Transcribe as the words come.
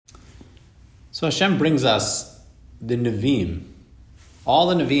So Hashem brings us the Neviim, all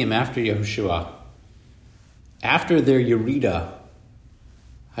the Neviim after Yehoshua. After their Yerida,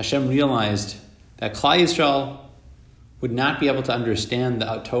 Hashem realized that Klal Yisrael would not be able to understand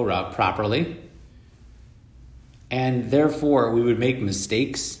the Torah properly, and therefore we would make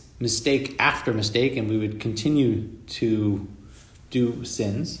mistake after mistake, and we would continue to do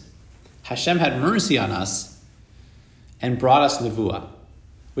sins. Hashem had mercy on us and brought us Nevuah,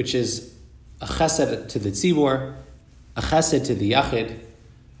 which is a chesed to the tzibor, a chesed to the yachid,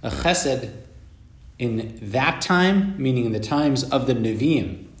 a chesed in that time, meaning in the times of the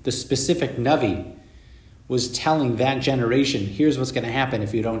Neviim. The specific Navi was telling that generation, here's what's going to happen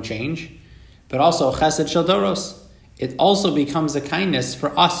if you don't change. But also chesed shel doros. It also becomes a kindness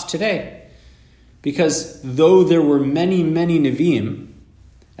for us today. Because though there were many, many Neviim,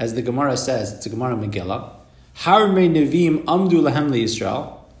 as the Gemara says, it's a Gemara Megillah, Harmei Neviim amdu lahem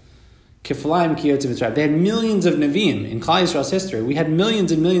liYisrael, kiflaim kiyotzim Mitzrayim. They had millions of Neviim. In Klal Yisrael's history, we had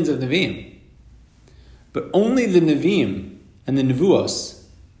millions and millions of Neviim. But only the Neviim and the Nevuos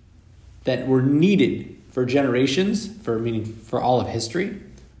that were needed for generations, for all of history,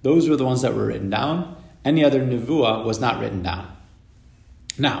 those were the ones that were written down. Any other Nevuah was not written down.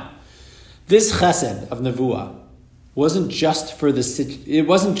 Now, this chesed of Nevuah wasn't just for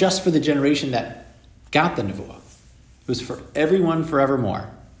the generation that got the Nevuah. It was for everyone forevermore.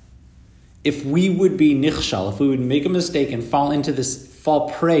 If we would be nichshal, if we would make a mistake and fall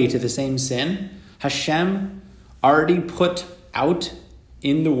prey to the same sin, Hashem already put out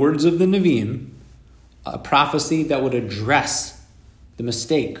in the words of the Neviim a prophecy that would address the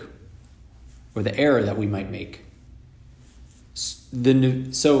mistake or the error that we might make.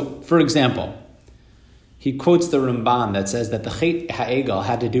 So, for example, he quotes the Ramban that says that the Chet HaEgel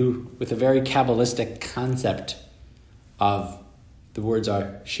had to do with a very Kabbalistic concept of, the words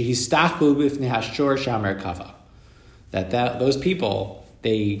are, Shehistachu b'fnei hashor shamer kava. That those people,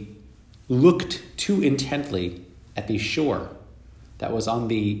 they looked too intently at the shore that was on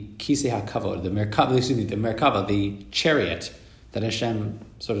the Kisei HaKavod, the Merkava, the chariot that Hashem,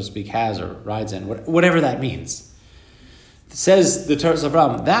 so to speak, has or rides in, whatever that means. It says the Torah of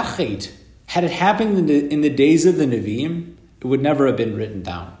Ram, that chait, had it happened in the days of the Neviim, it would never have been written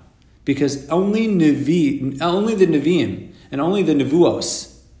down. Because only the Neviim and only the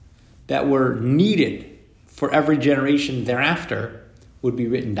Nevuos that were needed for every generation thereafter would be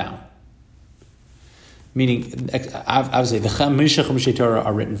written down. Meaning, obviously, the Chamisha Torah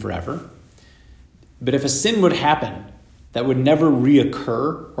are written forever. But if a sin would happen that would never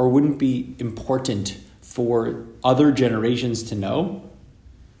reoccur or wouldn't be important for other generations to know,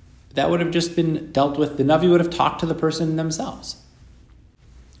 that would have just been dealt with. The Navi would have talked to the person themselves.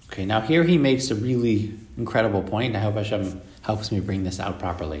 Okay, now here he makes a really incredible point, and I hope Hashem helps me bring this out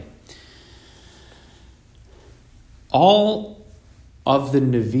properly. All of the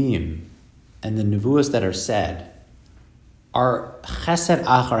Neviim and the Nevuos that are said are chesed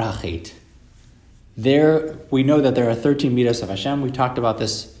achar hachet. We know that there are 13 Middas of Hashem. We talked about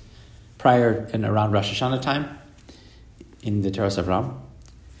this prior and around Rosh Hashanah time in the Torah of Ram.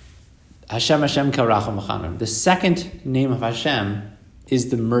 Hashem karacham v'chanan. The second name of Hashem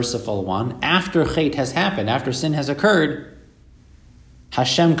is the merciful one. After chet has happened, after sin has occurred,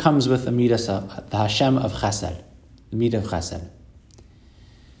 Hashem comes with the Middah, the Hashem of Chesed, the Middah of Chesed.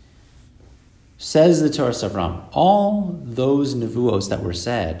 Says the Torah of Ram, all those Nevuos that were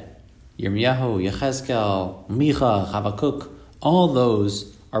said, Yirmiyahu, Yechezkel, Micha, Habakkuk, all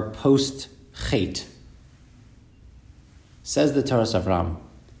those are post-chet. Says the Torah of Ram,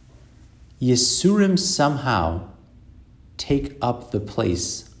 Yissurim somehow take up the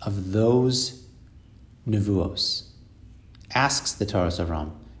place of those Nevuos. Asks the Torah of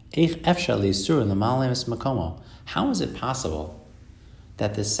Ram, how is it possible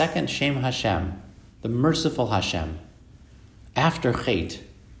that the second Shem Hashem, the merciful Hashem, after Chet,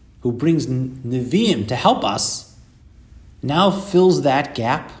 who brings Neviim to help us, now fills that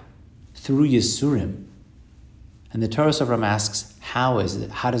gap through Yissurim? And the Torah of Ram asks, how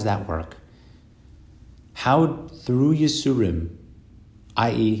does that work? How through Yissurim,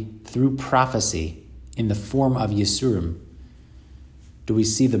 i.e. through prophecy in the form of Yissurim, do we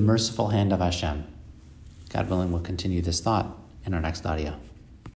see the merciful hand of Hashem? God willing, we'll continue this thought in our next audio.